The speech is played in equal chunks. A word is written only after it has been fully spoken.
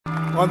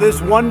On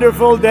this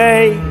wonderful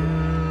day,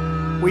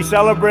 we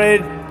celebrate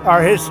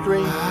our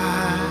history,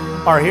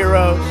 our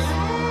heroes,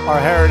 our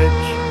heritage,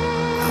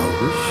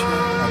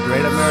 our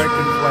great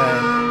American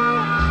flag,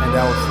 and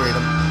our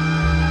freedom.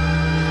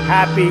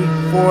 Happy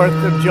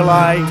 4th of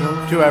July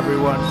to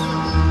everyone.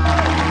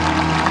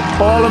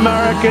 All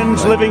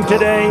Americans living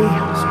today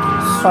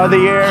are the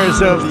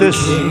heirs of this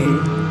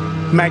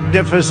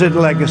magnificent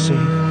legacy.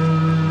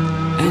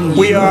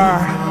 We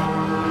are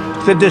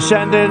the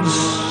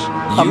descendants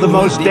of the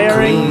most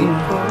daring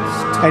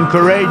and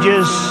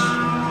courageous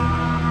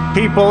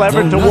people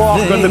ever to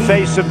walk on the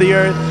face of the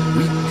earth.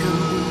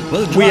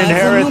 We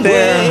inherit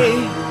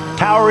their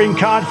towering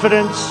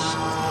confidence,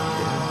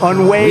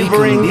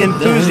 unwavering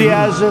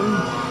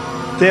enthusiasm,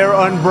 their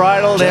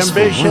unbridled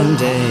ambition,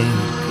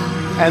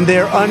 and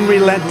their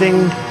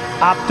unrelenting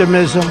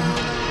optimism.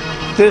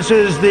 This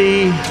is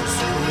the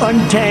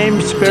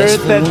untamed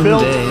spirit that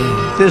built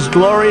this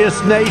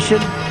glorious nation,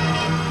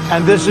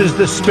 and this is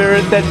the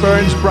spirit that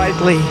burns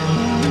brightly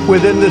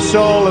within the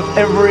soul of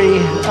every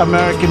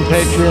American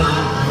patriot.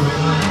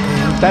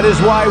 That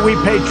is why we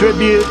pay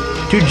tribute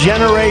to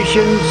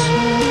generations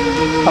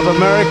of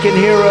American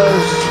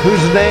heroes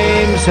whose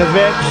names have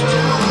etched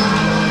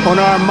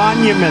on our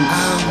monuments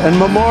and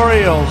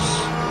memorials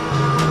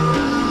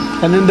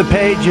and in the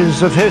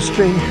pages of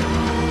history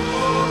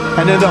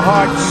and in the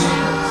hearts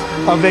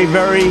of a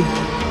very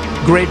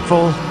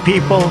grateful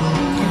people.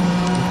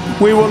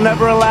 We will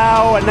never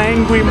allow an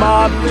angry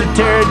mob to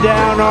tear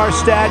down our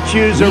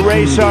statues,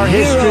 erase our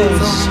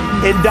histories,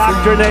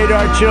 indoctrinate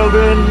our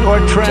children, or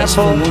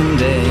trample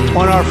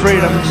on our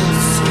freedoms.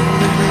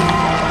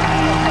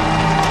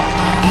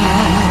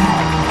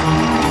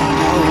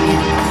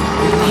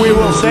 We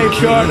will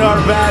safeguard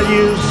our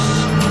values,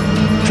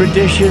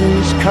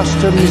 traditions,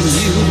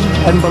 customs,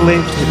 and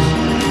beliefs.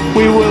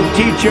 We will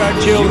teach our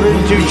children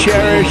to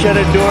cherish and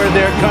adore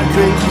their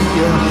country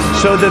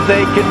so that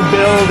they can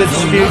build its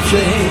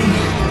future.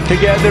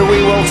 Together we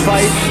will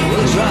fight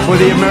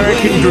for the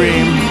American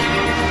dream,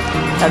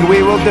 and we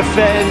will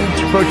defend,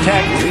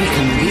 protect,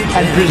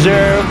 and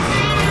preserve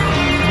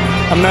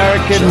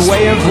American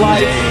way of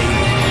life.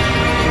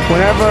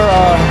 Whenever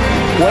our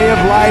way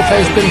of life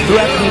has been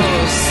threatened,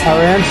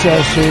 our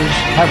ancestors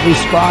have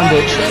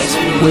responded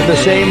with the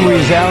same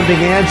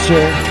resounding answer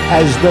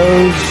as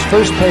those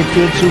first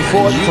patriots who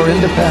fought for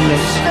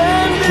independence.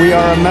 We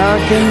are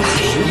Americans,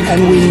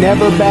 and we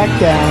never back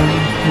down,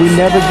 we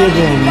never give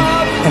in,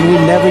 and we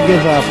never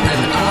give up,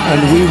 and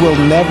we will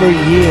never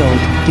yield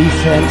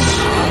defense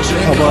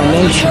of our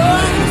nation.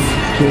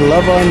 We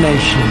love our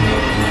nation.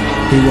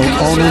 We will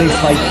only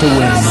fight to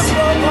win.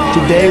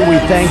 Today we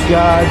thank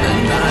God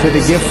for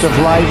the gift of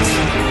life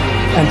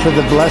and for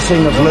the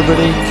blessing of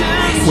liberty.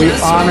 We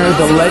honor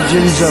the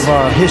legends of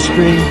our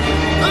history,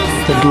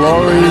 the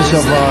glories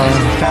of our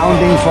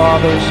founding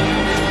fathers,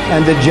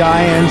 and the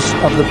giants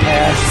of the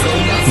past,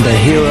 the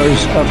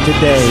heroes of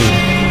today,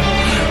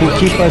 who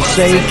keep us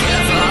safe,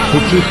 who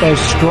keep us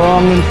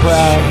strong and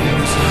proud,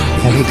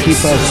 and who keep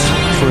us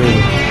free.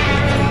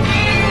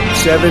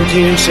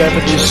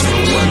 1776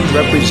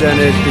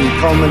 represented the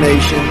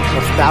culmination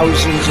of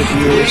thousands of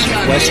years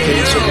of Western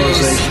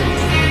civilization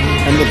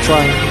and the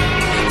triumph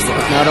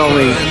of not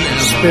only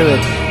spirit,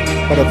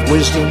 but of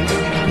wisdom,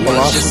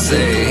 philosophy,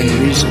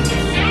 and reason.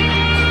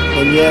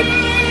 And yet,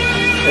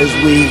 as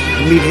we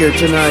meet here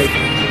tonight,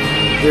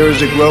 there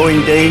is a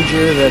growing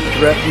danger that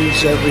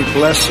threatens every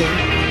blessing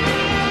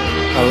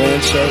our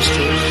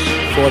ancestors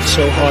fought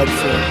so hard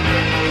for,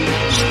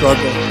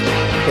 struggled,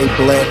 they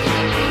bled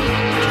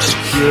to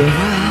secure.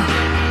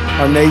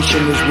 Our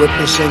nation is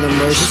witnessing a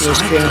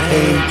merciless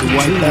campaign to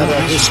wipe out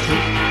our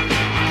history,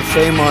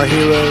 defame our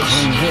heroes,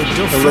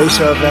 erase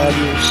our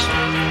values,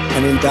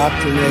 and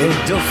indoctrinate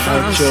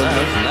our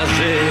children.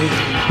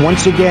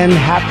 Once again,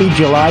 happy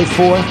July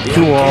 4th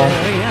to all.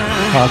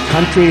 Our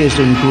country is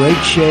in great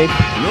shape.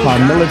 Our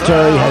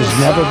military has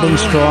never been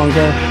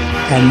stronger,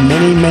 and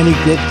many, many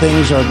good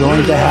things are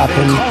going to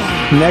happen.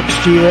 Next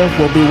year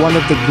will be one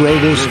of the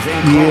greatest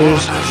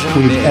years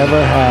we've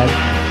ever had.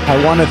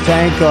 I want to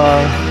thank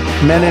our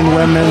men and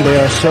women. They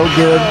are so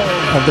good,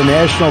 of the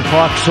National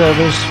Park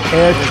Service,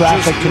 Air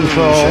Traffic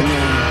Control,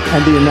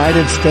 and the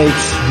United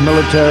States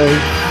military.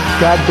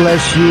 God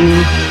bless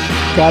you.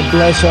 God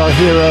bless our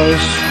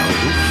heroes.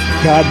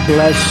 God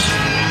bless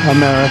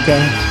America.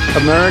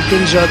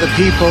 Americans are the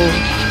people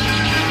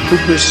who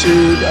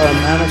pursued our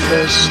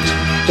manifest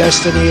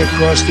destiny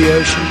across the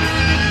ocean,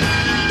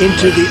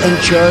 into the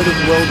uncharted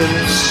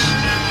wilderness,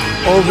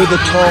 over the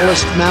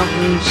tallest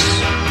mountains,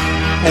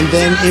 and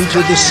then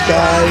into the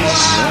skies,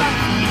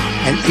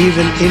 and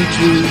even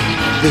into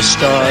the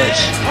stars.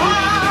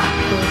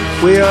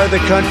 We are the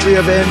country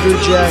of Andrew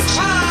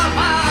Jackson,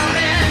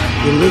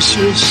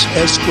 Ulysses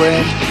S.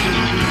 Grant,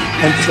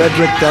 and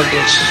Frederick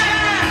Douglass.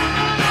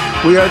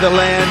 We are the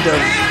land of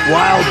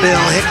Wild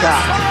Bill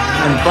Hickok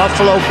and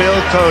Buffalo Bill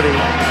Cody.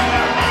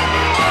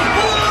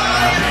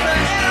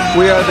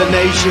 We are the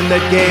nation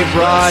that gave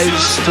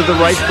rise to the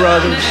Wright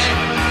brothers,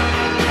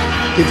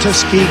 the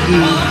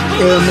Tuskegee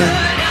Airmen,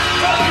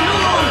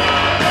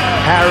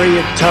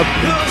 Harriet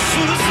Tubman,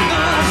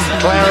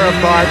 Clara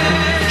Barton,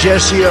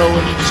 Jesse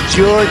Owens,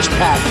 George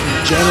Patton,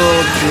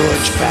 General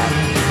George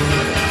Patton,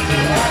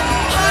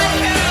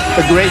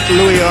 the great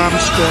Louis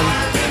Armstrong,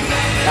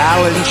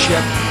 Alan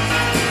Shepard,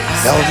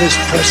 Elvis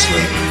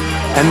Presley,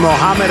 and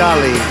Muhammad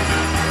Ali.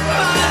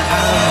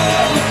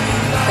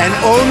 And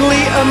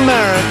only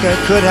America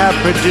could have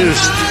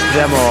produced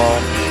them all.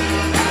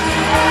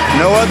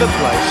 No other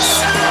place.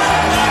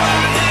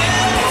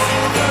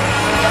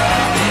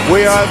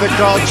 We are the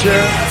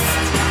culture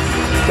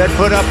that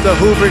put up the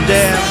Hoover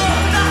Dam,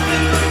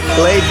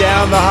 laid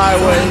down the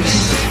highways,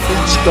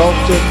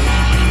 sculpted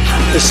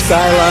the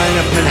skyline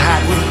of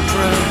Manhattan.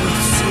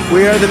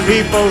 We are the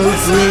people who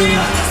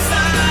dreamed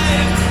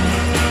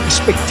a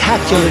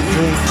spectacular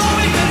dream.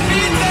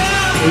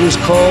 It was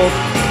called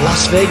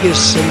Las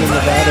Vegas in the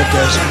Nevada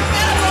desert.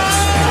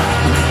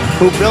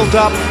 Who built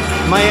up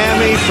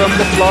Miami from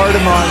the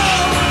Florida marsh,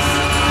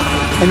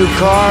 and who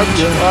carved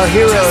our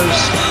heroes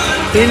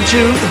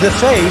into the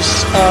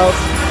face of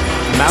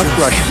Mount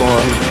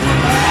Rushmore.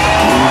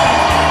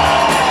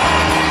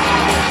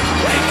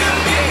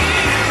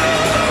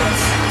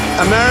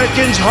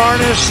 Americans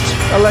harnessed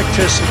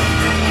electricity,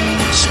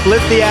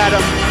 split the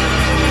atom,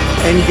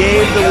 and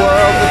gave the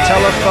world the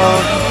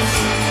telephone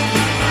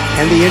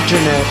and the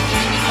internet.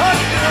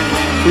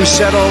 We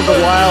settled the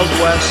Wild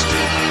West,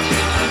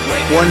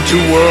 won 2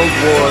 world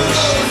wars,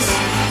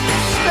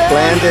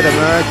 landed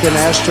American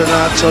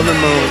astronauts on the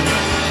moon,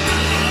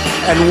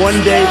 and one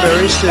day,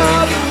 very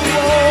soon,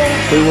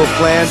 we will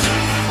plant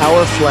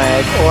our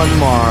flag on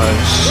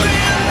Mars.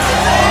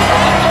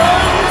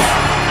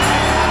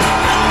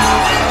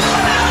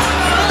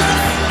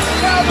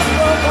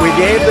 We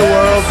gave the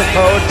world the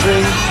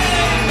poetry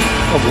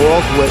of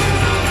Walt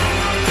Whitman,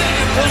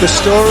 the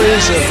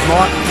stories of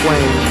Mark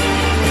Twain,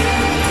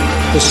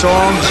 the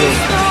songs of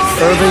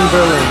Irving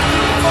Berlin,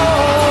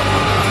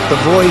 the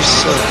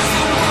voice of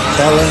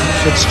Ella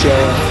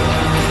Fitzgerald,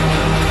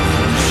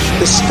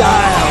 the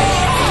style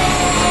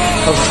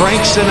of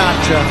Frank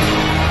Sinatra,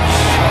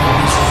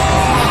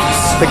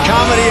 the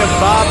comedy of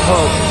Bob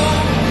Hope,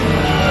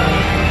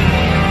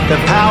 the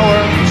power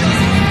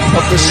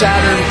of the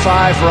Saturn V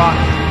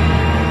rocket,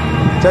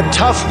 the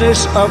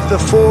toughness of the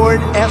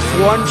Ford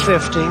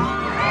F-150,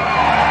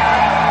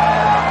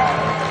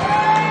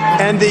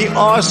 and the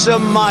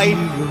awesome might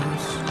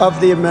of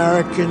the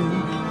American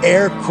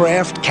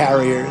aircraft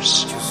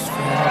carriers.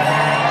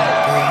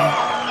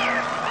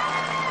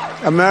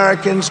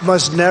 Americans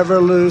must never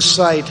lose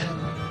sight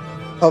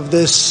of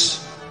this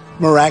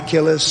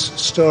miraculous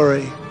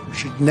story. We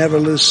should never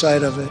lose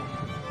sight of it.